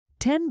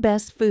10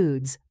 best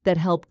foods that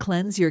help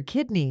cleanse your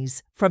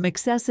kidneys from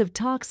excessive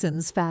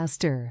toxins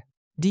faster.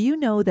 Do you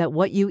know that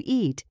what you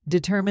eat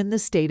determines the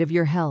state of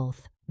your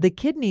health? The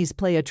kidneys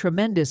play a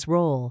tremendous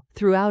role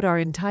throughout our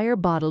entire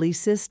bodily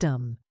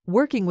system,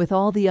 working with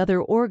all the other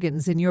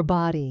organs in your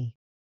body.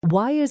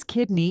 Why is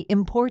kidney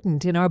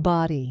important in our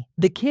body?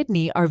 The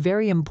kidney are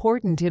very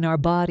important in our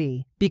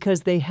body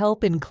because they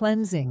help in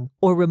cleansing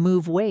or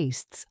remove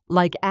wastes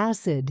like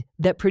acid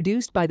that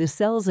produced by the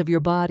cells of your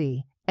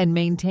body and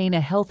maintain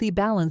a healthy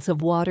balance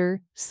of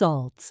water,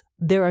 salts.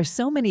 There are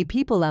so many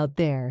people out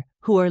there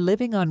who are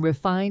living on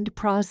refined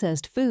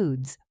processed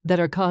foods that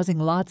are causing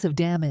lots of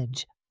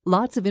damage,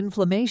 lots of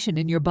inflammation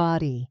in your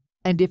body.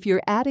 And if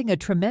you're adding a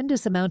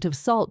tremendous amount of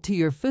salt to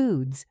your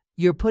foods,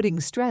 you're putting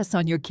stress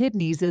on your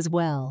kidneys as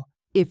well.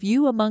 If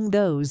you among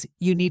those,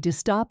 you need to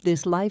stop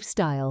this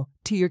lifestyle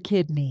to your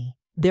kidney.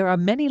 There are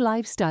many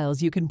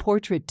lifestyles you can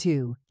portrait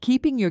to,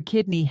 keeping your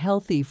kidney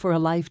healthy for a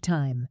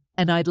lifetime.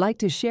 And I'd like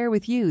to share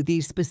with you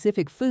these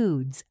specific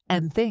foods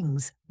and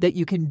things that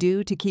you can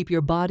do to keep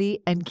your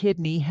body and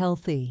kidney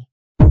healthy.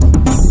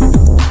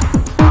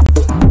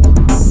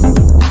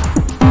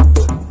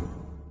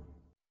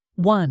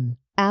 1.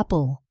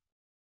 Apple.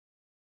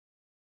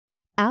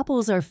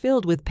 Apples are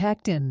filled with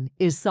pectin,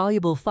 is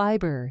soluble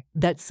fiber.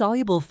 That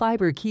soluble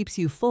fiber keeps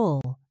you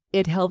full.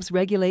 It helps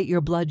regulate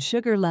your blood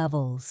sugar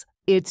levels.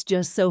 It's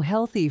just so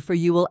healthy for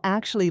you, will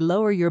actually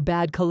lower your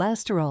bad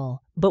cholesterol.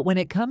 But when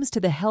it comes to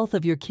the health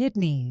of your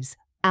kidneys,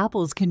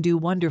 apples can do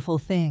wonderful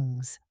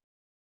things.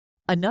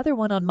 Another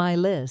one on my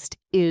list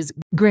is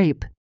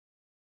grape.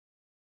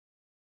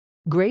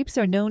 Grapes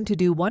are known to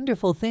do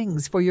wonderful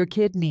things for your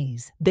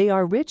kidneys. They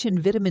are rich in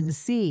vitamin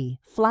C,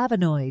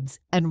 flavonoids,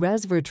 and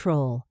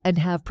resveratrol, and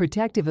have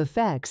protective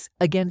effects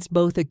against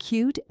both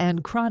acute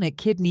and chronic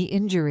kidney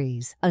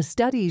injuries. A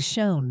study's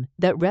shown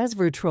that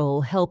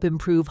resveratrol help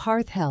improve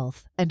heart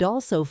health and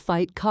also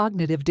fight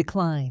cognitive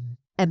decline.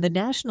 And the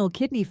National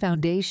Kidney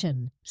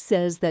Foundation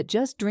says that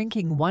just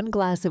drinking 1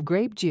 glass of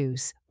grape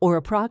juice, or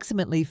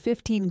approximately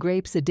 15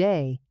 grapes a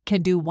day,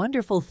 can do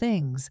wonderful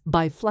things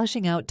by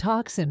flushing out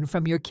toxin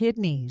from your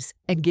kidneys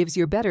and gives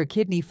you better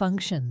kidney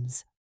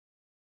functions.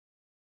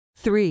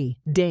 3.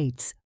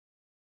 Dates.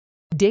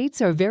 Dates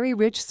are very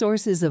rich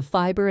sources of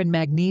fiber and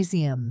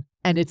magnesium,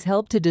 and it's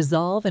helped to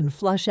dissolve and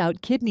flush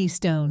out kidney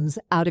stones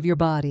out of your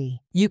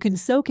body. You can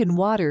soak in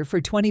water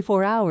for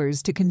 24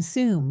 hours to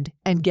consumed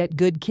and get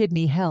good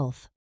kidney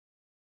health.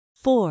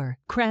 4.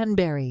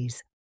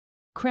 Cranberries.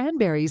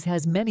 Cranberries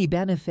has many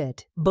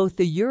benefits, both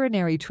the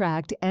urinary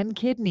tract and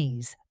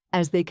kidneys,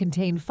 as they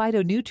contain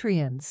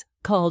phytonutrients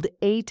called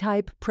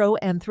A-type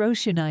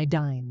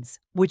proanthocyanidins,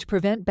 which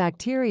prevent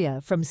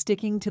bacteria from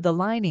sticking to the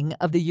lining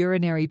of the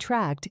urinary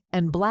tract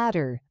and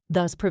bladder,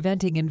 thus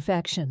preventing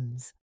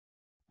infections.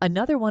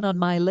 Another one on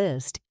my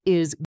list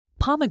is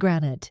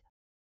pomegranate.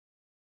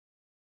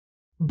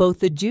 Both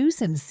the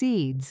juice and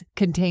seeds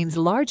contains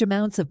large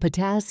amounts of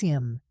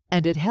potassium,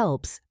 and it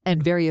helps,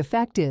 and very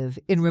effective,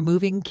 in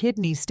removing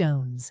kidney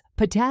stones.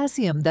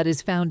 Potassium that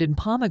is found in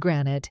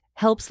pomegranate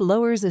helps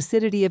lowers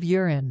acidity of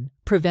urine,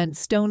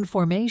 prevents stone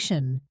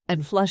formation,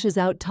 and flushes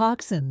out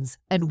toxins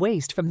and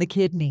waste from the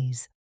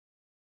kidneys.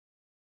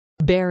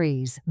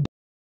 Berries.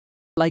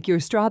 Like your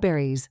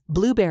strawberries,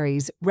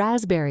 blueberries,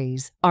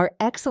 raspberries, are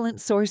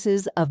excellent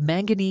sources of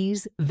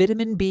manganese,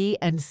 vitamin B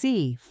and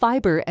C,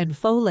 fiber and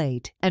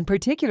folate, and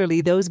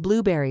particularly those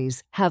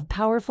blueberries have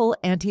powerful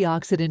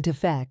antioxidant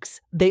effects.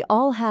 They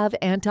all have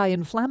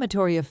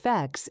anti-inflammatory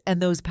effects,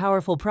 and those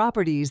powerful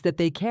properties that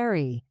they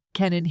carry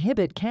can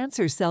inhibit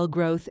cancer cell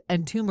growth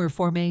and tumor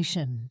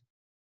formation.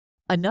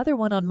 Another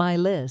one on my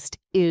list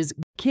is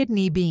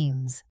kidney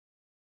beans.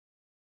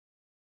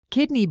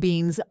 Kidney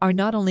beans are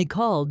not only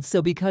called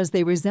so because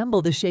they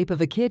resemble the shape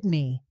of a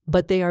kidney,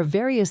 but they are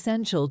very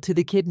essential to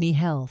the kidney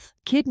health.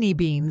 Kidney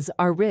beans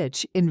are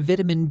rich in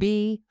vitamin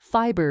B,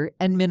 fiber,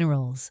 and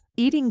minerals.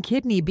 Eating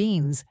kidney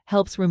beans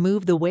helps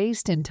remove the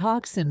waste and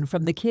toxin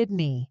from the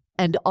kidney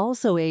and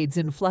also aids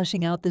in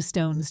flushing out the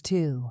stones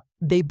too.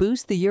 They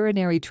boost the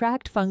urinary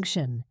tract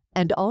function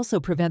and also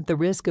prevent the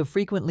risk of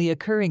frequently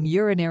occurring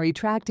urinary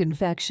tract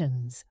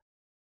infections.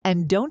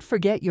 And don't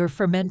forget your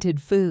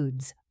fermented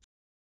foods.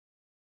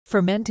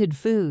 Fermented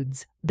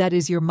foods, that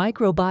is your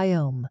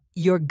microbiome,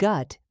 your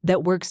gut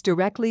that works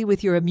directly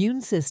with your immune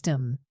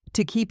system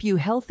to keep you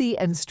healthy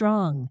and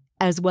strong,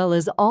 as well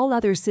as all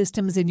other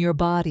systems in your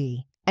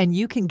body. And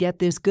you can get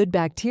this good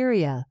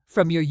bacteria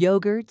from your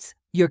yogurts,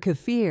 your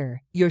kefir,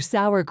 your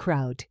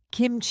sauerkraut,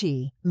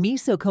 kimchi,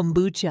 miso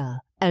kombucha,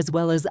 as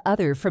well as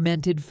other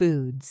fermented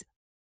foods.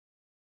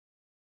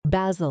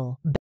 Basil.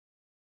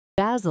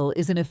 Basil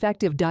is an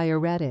effective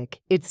diuretic.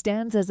 It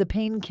stands as a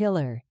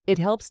painkiller. It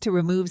helps to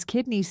remove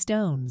kidney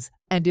stones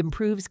and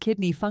improves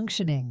kidney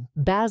functioning.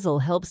 Basil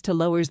helps to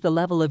lower the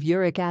level of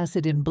uric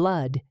acid in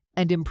blood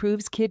and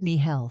improves kidney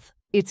health.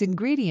 Its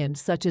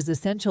ingredients such as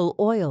essential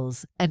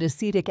oils and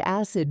acetic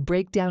acid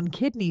break down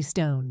kidney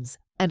stones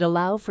and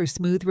allow for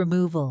smooth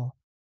removal.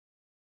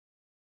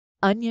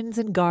 Onions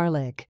and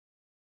garlic.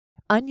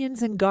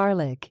 Onions and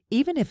garlic,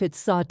 even if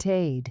it's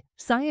sautéed.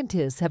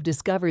 Scientists have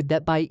discovered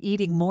that by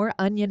eating more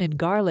onion and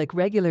garlic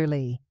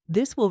regularly,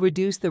 this will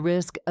reduce the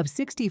risk of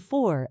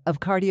 64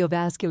 of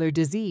cardiovascular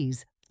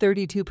disease,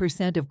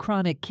 32% of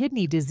chronic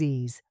kidney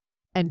disease,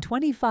 and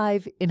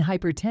 25 in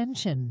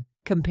hypertension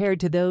compared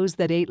to those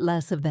that ate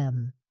less of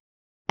them.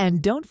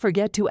 And don't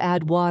forget to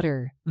add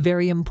water.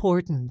 Very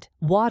important.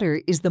 Water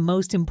is the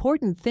most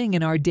important thing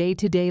in our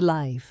day-to-day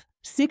life.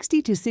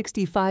 60 to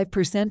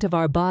 65% of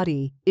our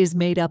body is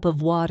made up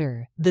of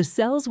water. The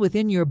cells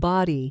within your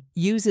body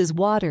uses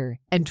water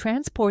and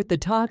transport the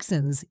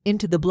toxins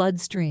into the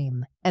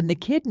bloodstream, and the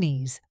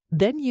kidneys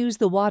then use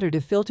the water to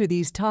filter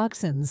these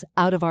toxins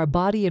out of our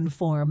body in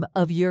form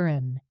of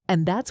urine.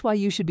 And that's why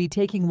you should be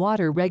taking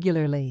water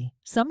regularly.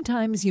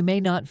 Sometimes you may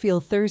not feel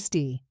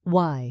thirsty.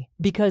 Why?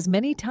 Because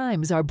many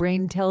times our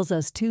brain tells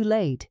us too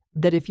late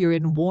that if you're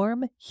in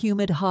warm,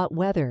 humid, hot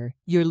weather,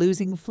 you're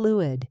losing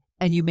fluid,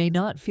 and you may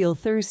not feel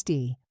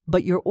thirsty,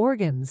 but your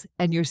organs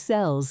and your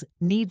cells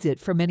needs it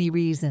for many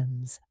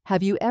reasons.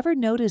 Have you ever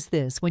noticed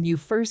this when you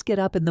first get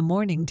up in the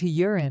morning to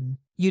urine?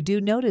 You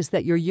do notice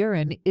that your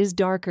urine is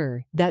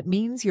darker. That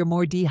means you're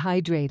more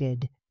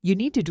dehydrated. You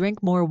need to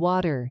drink more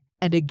water.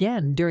 And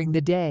again during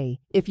the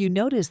day, if you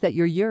notice that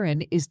your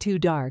urine is too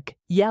dark,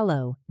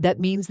 yellow, that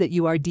means that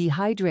you are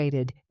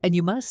dehydrated and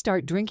you must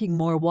start drinking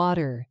more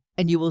water,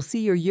 and you will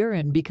see your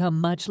urine become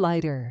much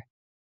lighter.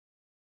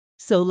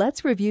 So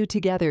let's review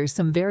together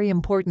some very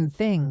important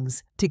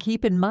things to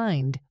keep in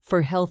mind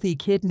for healthy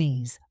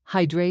kidneys.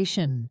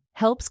 Hydration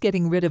helps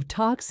getting rid of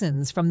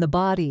toxins from the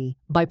body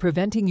by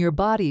preventing your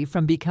body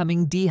from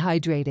becoming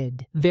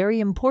dehydrated. Very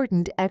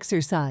important,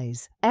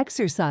 exercise.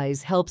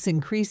 Exercise helps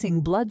increasing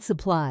blood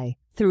supply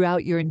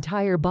throughout your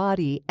entire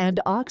body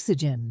and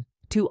oxygen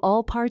to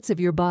all parts of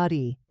your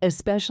body,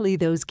 especially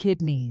those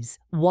kidneys.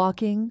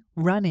 Walking,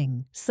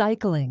 running,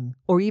 cycling,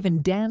 or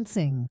even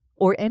dancing,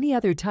 or any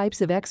other types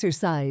of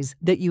exercise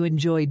that you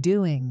enjoy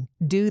doing,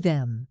 do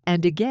them.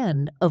 And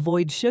again,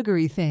 avoid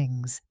sugary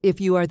things. If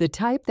you are the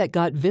type that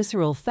got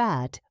visceral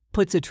fat,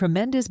 puts a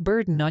tremendous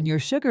burden on your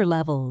sugar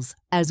levels,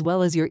 as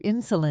well as your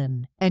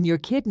insulin and your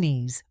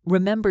kidneys.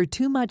 Remember,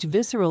 too much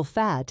visceral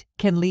fat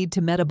can lead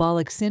to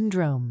metabolic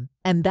syndrome,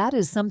 and that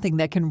is something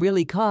that can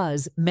really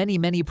cause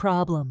many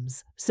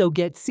problems. So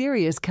get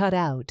serious, cut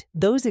out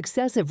those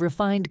excessive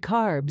refined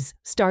carbs.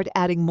 Start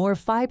adding more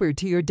fiber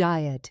to your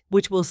diet,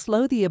 which will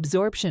slow the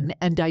absorption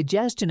and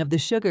digestion of the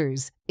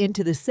sugars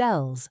into the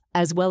cells,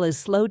 as well as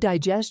slow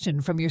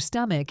digestion from your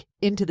stomach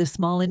into the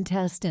small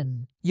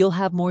intestine. You'll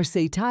have more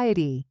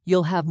satiety,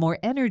 you'll have more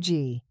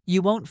energy.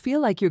 You won't feel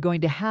like you're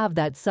going to have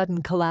that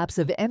sudden collapse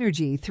of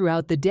energy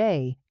throughout the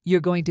day.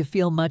 You're going to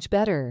feel much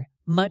better,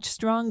 much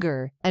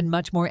stronger, and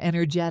much more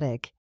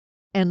energetic.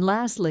 And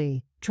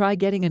lastly, try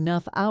getting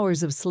enough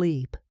hours of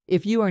sleep.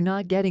 If you are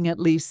not getting at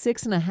least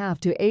 6.5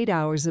 to 8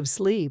 hours of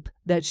sleep,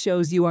 that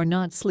shows you are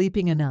not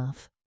sleeping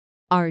enough.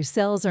 Our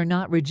cells are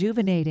not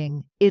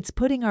rejuvenating. It's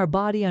putting our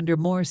body under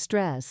more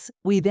stress.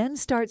 We then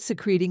start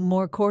secreting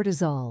more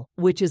cortisol,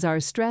 which is our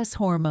stress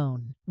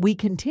hormone. We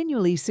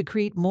continually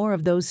secrete more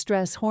of those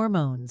stress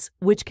hormones,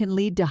 which can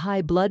lead to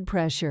high blood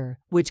pressure,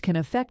 which can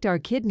affect our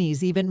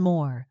kidneys even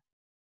more.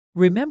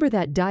 Remember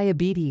that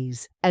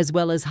diabetes, as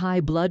well as high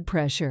blood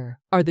pressure,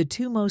 are the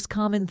two most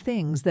common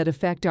things that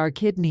affect our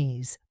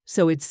kidneys.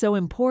 So it's so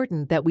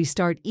important that we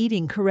start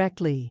eating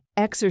correctly,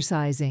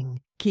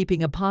 exercising,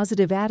 keeping a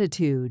positive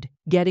attitude,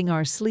 getting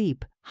our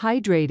sleep,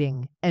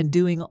 hydrating, and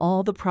doing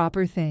all the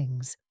proper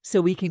things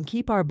so we can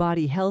keep our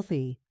body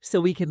healthy,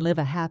 so we can live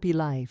a happy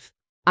life.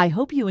 I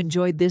hope you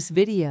enjoyed this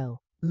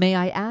video. May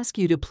I ask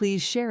you to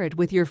please share it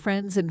with your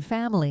friends and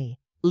family.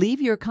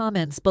 Leave your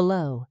comments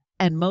below,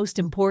 and most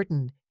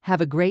important,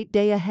 have a great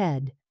day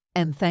ahead,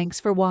 and thanks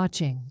for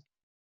watching.